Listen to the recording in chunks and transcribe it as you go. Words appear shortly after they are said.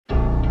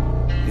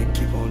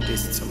Don't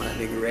listen to my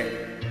nigga rap.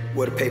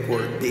 What the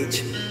paperwork,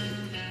 bitch.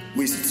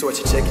 We used to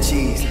torture Chuck E.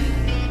 Cheese.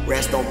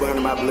 Rats don't burn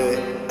in my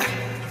blood.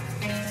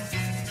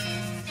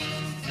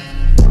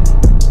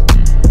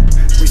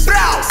 We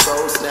still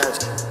soul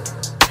snatcher.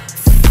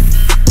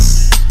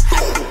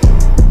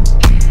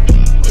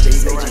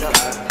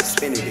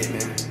 Spin it,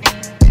 man.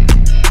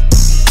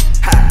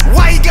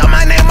 Why he got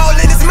my name all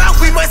in his mouth?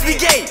 We must be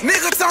gay.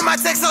 Nigga turn my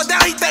text all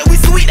down, he think we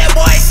sweet, that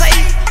boy ain't say.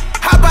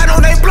 Hop out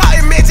on they block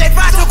and man, J5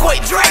 to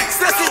quit Drake.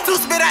 Since two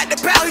spit out the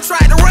pound, he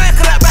tried to run,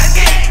 cut out by the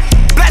gate.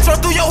 Black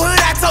through your hood,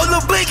 I told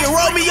Lil Boogey,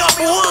 roll me up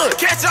a wood.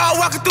 Catch y'all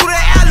walking through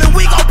the alley,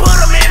 we gon' put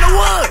them in the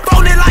wood.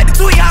 Phone it like the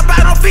tweet, hop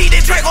out on feet,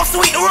 then Drake gon'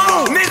 sweep the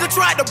room. Nigga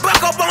tried to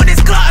buck up on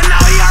this clock,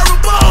 now he already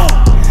boom.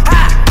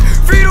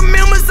 Free the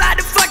members out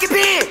the fucking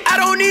pen.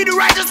 I don't need to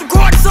write, just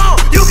record the song.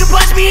 You can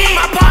punch me in.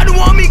 My partner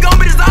want me gone,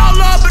 but it's all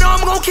love, but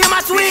I'm gon' kill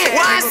my twin.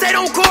 Why I say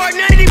don't record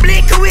none of these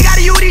blick, cause we got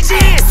a UDG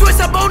in. Switch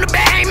up on the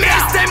bag, man.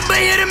 Stand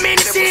by hit them in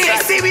the shit. They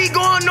see we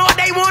going north,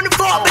 they wanna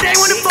fuck, but they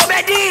wanna fuck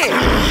back then.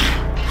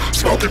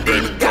 Smoking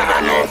baby,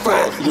 got no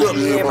fuck. Look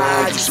me in my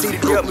eyes, you see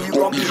the grip, you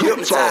won't be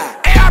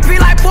hypnotized. ARP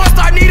like porn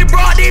star, need a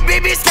broad, these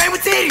big bitch came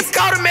with titties.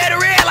 Call them at the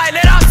red like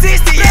let off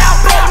 60. Yeah,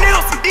 I'm broke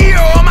Nilsson.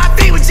 D.O. on my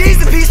feet with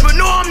Jesus piece, but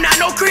no, I'm not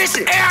no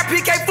Christian. ARP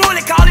can't fool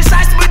it, call it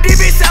shots, but these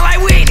bitch sound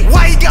like Whitney.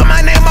 Why he got my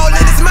name all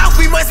in his mouth?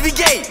 We must be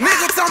gay.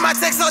 Nigga turn my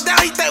text all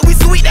down, he think we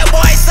sweet, that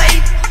boy ain't say.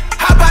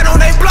 Hop out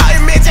on they block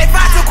and man, J5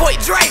 to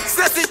quit Drake.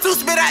 Since two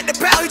spit out the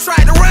pound, he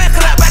tried to run,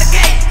 cut out by the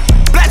gate.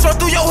 Black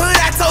through your hood,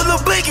 I told Lil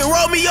Boogey,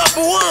 roll me up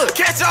a wood.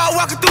 Catch y'all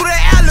walking through the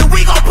alley,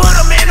 we gon' put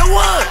them in the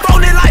wood.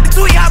 Phone it like the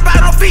tweet, hop out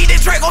on feet, then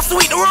Drake gon'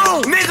 sweep the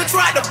room. Nigga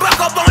tried to buck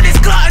up on this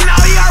clock,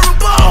 now he already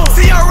boom.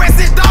 See her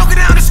resting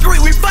dogging down the street,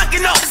 we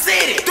fucking up the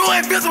city. Do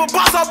invisible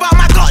boss up on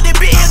my cock, then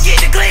bitch, he'll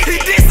get the click. He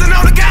dissing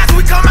on the guys,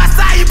 we come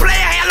outside, you play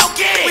a Hello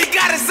Kitty. We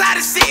got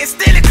inside the shit and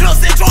stealing close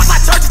and joints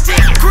like church and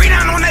chicken. Green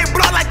down on they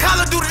block like Call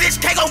of Duty,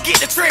 this can't gon' get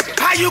the trippin'.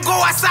 How you go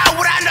outside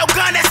without no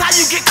gun, that's how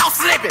you get caught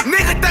slipping.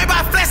 Nigga think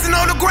about flexing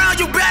on the ground,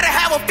 you better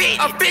have a 50.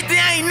 A 50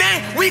 ain't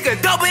nothing, we can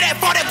double that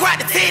for that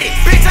grab the titty.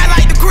 Bitch, I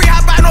like the green,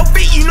 hop out no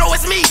feet, you know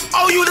it's me.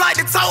 Oh, you like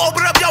the toe,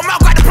 open up your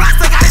mouth, got the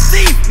plastic, got his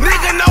teeth.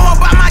 Nigga know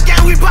about my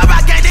gang, we pop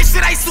out gang, this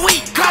shit ain't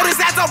sweet. Call his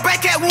ass on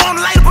back at warm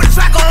later, put a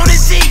tracker on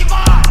his Jeep.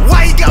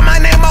 Why he got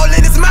my name all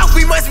in his mouth,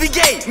 we must be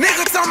gay.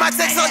 Nigga turn my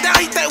text all down,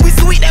 he think we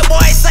sweet, that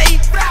boy ain't say.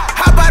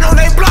 Hop out on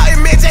they block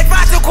and man, J5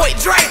 to quit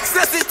Drake.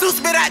 Since two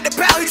spit out the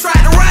pound, he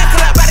tried to run,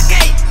 cut out by the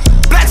gate.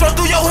 Black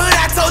through your hood,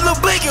 I told Lil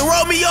Boogey,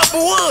 roll me up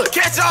a wood.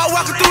 Catch y'all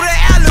walking through the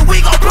alley,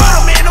 we gon' put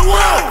them in the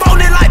wood.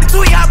 Phone it like the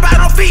tweet, hop out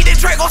on feet, then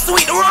Drake gon'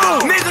 sweep the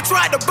room. Nigga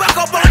tried to buck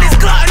up on this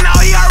clock, now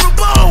he already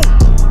boom.